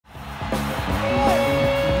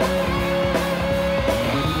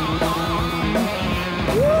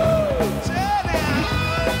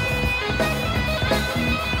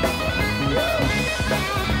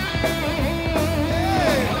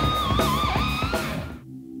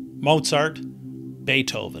Mozart,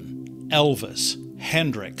 Beethoven, Elvis,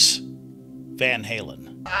 Hendrix, Van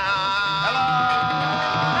Halen. Hello!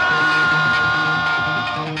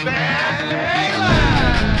 Van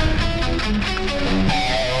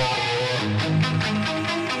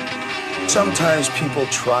Halen! Sometimes people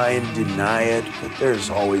try and deny it, but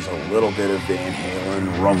there's always a little bit of Van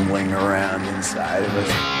Halen rumbling around inside of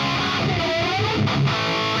us.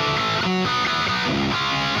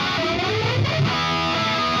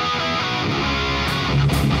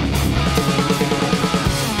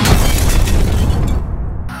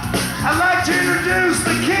 I'd like to introduce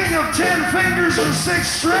the king of 10 fingers and 6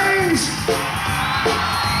 strings,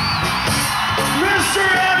 Mr.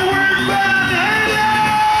 Edward Van Halen!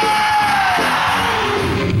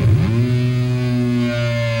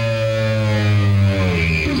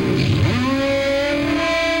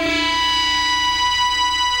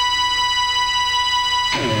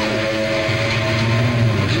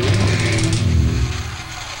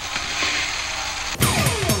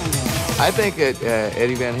 I think that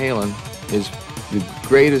Eddie Van Halen is the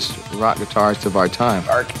greatest rock guitarist of our time.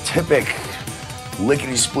 Archetypic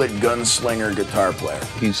lickety-split gunslinger guitar player.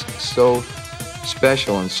 He's so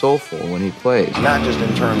special and soulful when he plays. Not just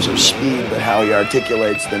in terms of speed, but how he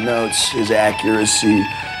articulates the notes, his accuracy,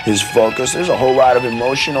 his focus. There's a whole lot of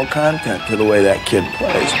emotional content to the way that kid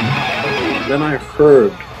plays. Then I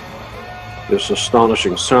heard this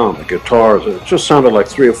astonishing sound, the guitars. It just sounded like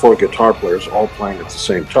 3 or 4 guitar players all playing at the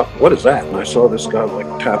same time. What is that? And I saw this guy like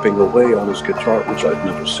tapping away on his guitar, which I'd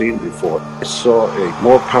never seen before. I saw a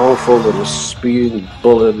more powerful than a speeding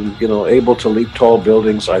bullet, you know, able to leap tall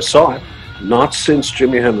buildings. I saw it. Not since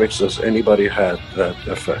Jimi Hendrix has anybody had that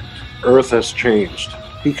effect. Earth has changed.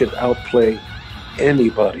 He could outplay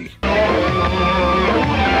anybody.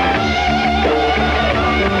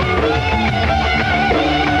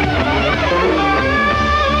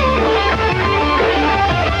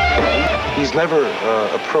 He's never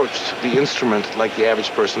approached the instrument like the average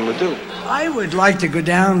person would do. I would like to go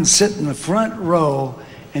down and sit in the front row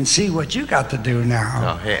and see what you got to do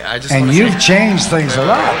now. Oh, hey, I just and you've changed things a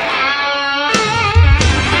lot.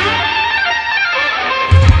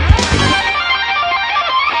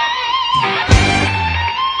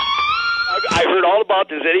 I heard all about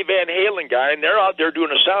this Eddie Van Halen guy, and they're out there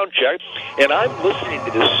doing a sound check, and I'm listening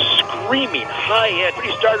to this screaming high end.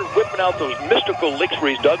 He started whipping out those mystical licks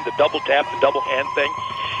where he's done the double tap, the double hand thing,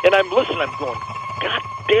 and I'm listening. I'm going, God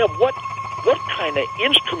damn, what kind of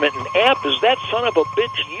instrument and amp is that son of a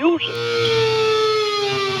bitch using?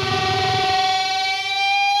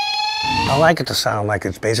 I like it to sound like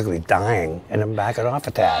it's basically dying, and then back it off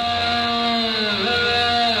at that.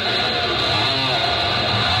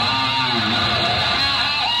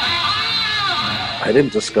 I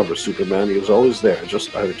didn't discover Superman. He was always there. I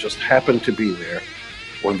just happened to be there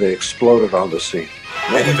when they exploded on the scene.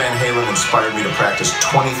 Eddie Van Halen inspired me to practice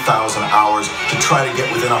 20,000 hours to try to get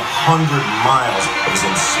within 100 miles of his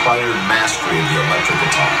inspired mastery of the electric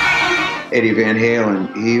guitar. Eddie Van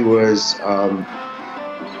Halen, he was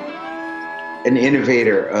an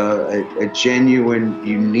innovator, a genuine,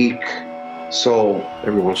 unique soul.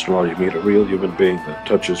 Every once in a while you meet a real human being that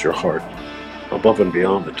touches your heart above and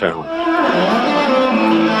beyond the talent.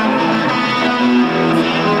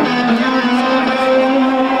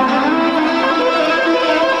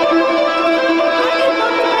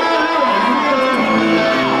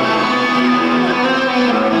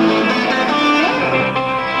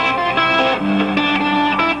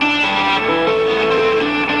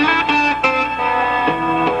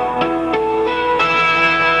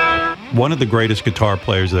 One of the greatest guitar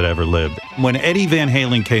players that ever lived. When Eddie Van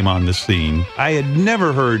Halen came on the scene, I had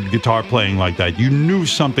never heard guitar playing like that. You knew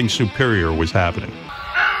something superior was happening.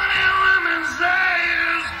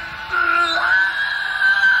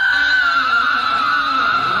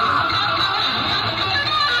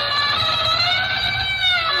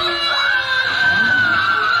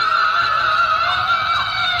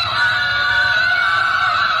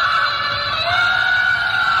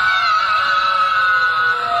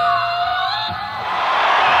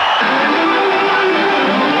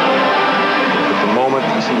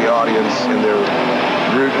 And they're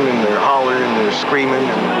rooting and they're hollering and they're screaming.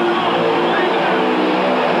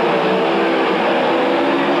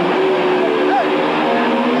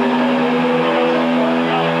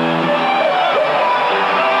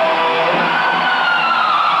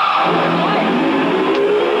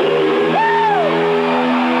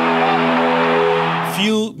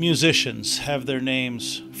 Few musicians have their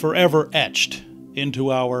names forever etched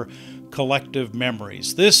into our collective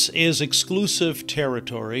memories. This is exclusive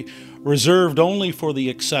territory, reserved only for the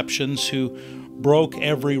exceptions who broke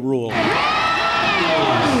every rule.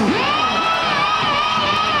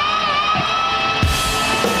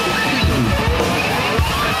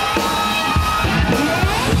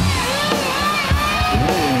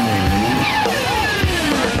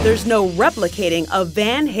 There's no replicating a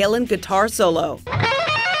Van Halen guitar solo.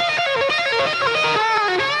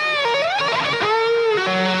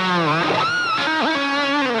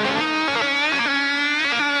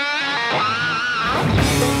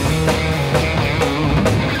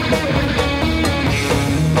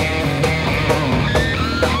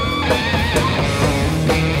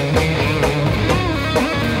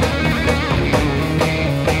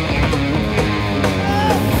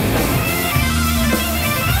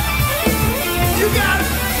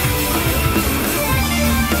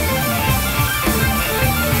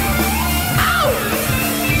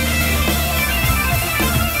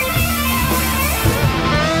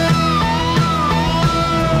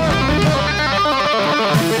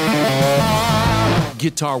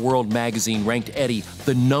 Guitar World magazine ranked Eddie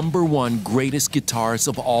the #1 greatest guitarist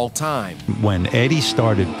of all time. When Eddie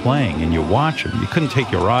started playing and you watch him, you couldn't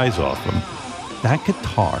take your eyes off him. That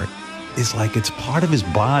guitar is like it's part of his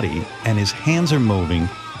body and his hands are moving.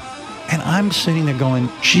 And I'm sitting there going,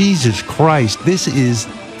 Jesus Christ, this is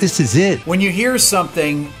it. When you hear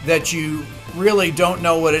something that you really don't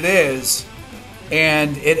know what it is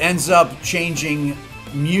and it ends up changing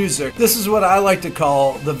music, this is what I like to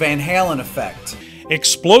call the Van Halen effect.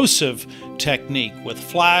 Explosive technique with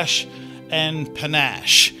flash and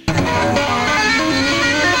panache.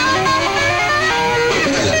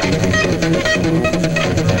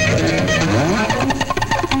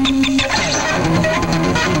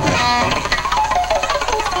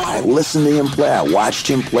 I listened to him play, I watched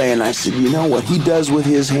him play, and I said, you know what he does with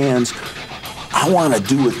his hands, I want to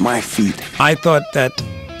do with my feet. I thought that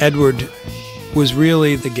Edward was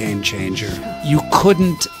really the game changer. You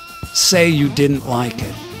couldn't say you didn't like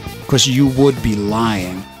it, because you would be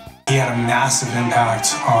lying. He had a massive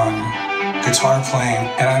impact on guitar playing,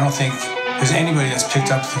 and I don't think there's anybody that's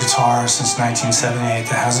picked up the guitar since 1978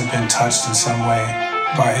 that hasn't been touched in some way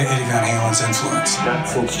by Eddie Van Halen's influence. Not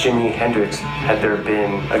since Jimi Hendrix had there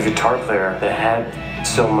been a guitar player that had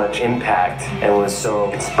so much impact and was so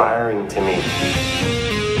inspiring to me.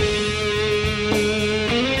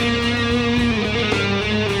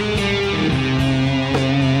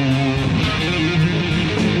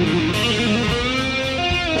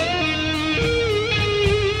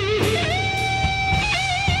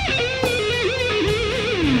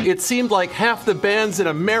 It seemed like half the bands in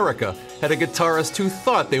America had a guitarist who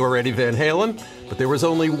thought they were Eddie Van Halen, but there was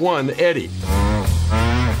only one Eddie.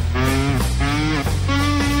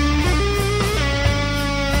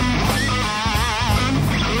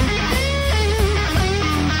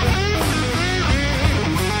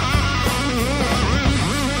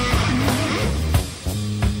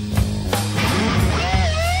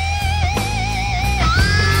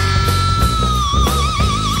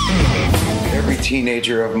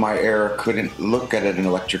 Teenager of my era couldn't look at an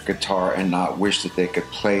electric guitar and not wish that they could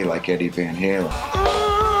play like Eddie Van Halen.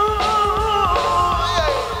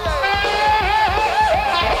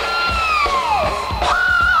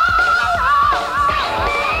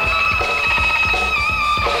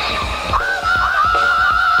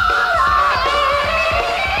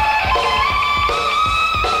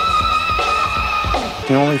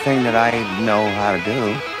 The only thing that I know how to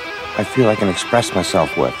do, I feel I can express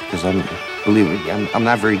myself with, because believe me, I'm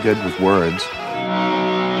not very good with words.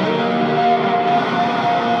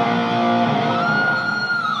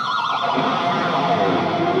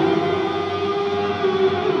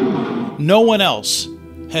 No one else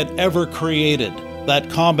had ever created that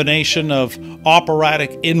combination of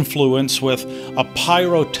operatic influence with a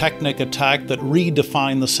pyrotechnic attack that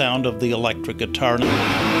redefined the sound of the electric guitar.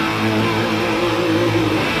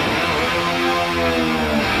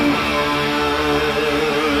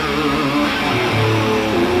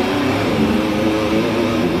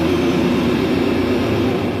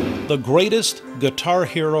 The greatest guitar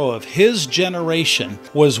hero of his generation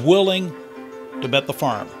was willing to bet the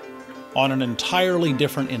farm on an entirely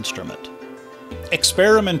different instrument.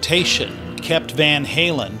 Experimentation kept Van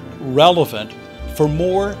Halen relevant for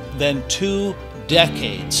more than 2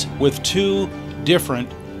 decades with 2 different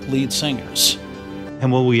lead singers. And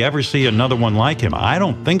will we ever see another one like him? I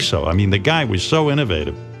don't think so. I mean, the guy was so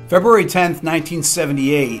innovative. February 10th,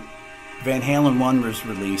 1978, Van Halen 1 was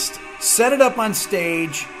released. Set it up on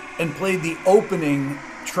stage and played the opening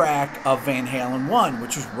track of Van Halen 1,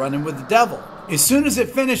 which was Running with the Devil. As soon as it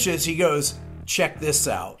finishes, he goes, check this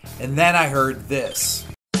out. And then I heard this.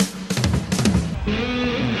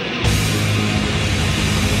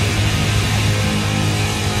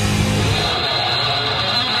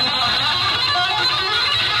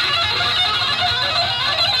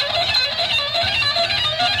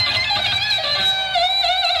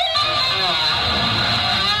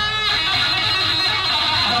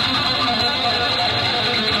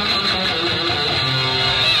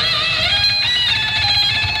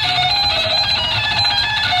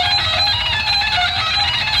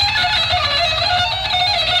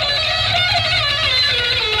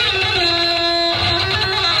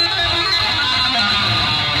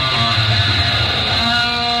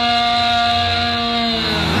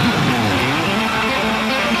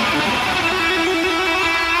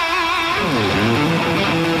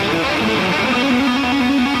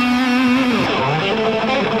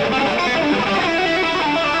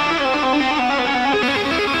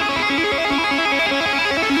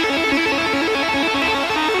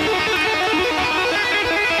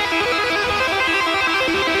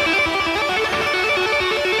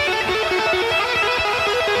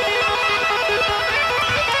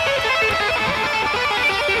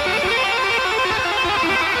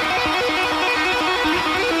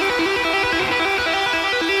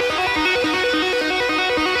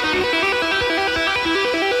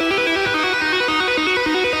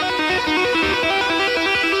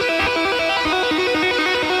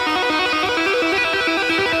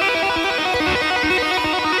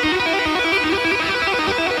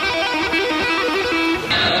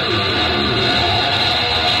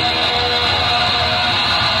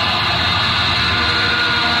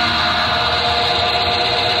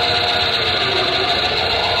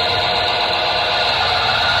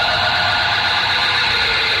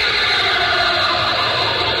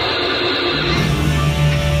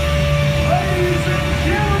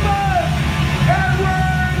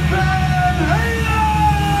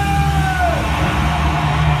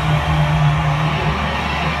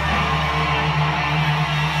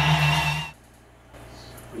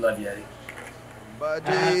 Love you, Eddie.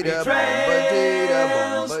 Happy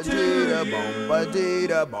trails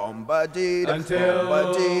until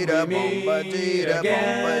we meet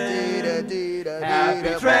again. Happy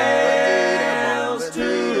trails to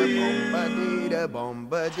you.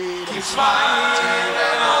 Keep smiling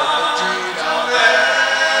and on your way.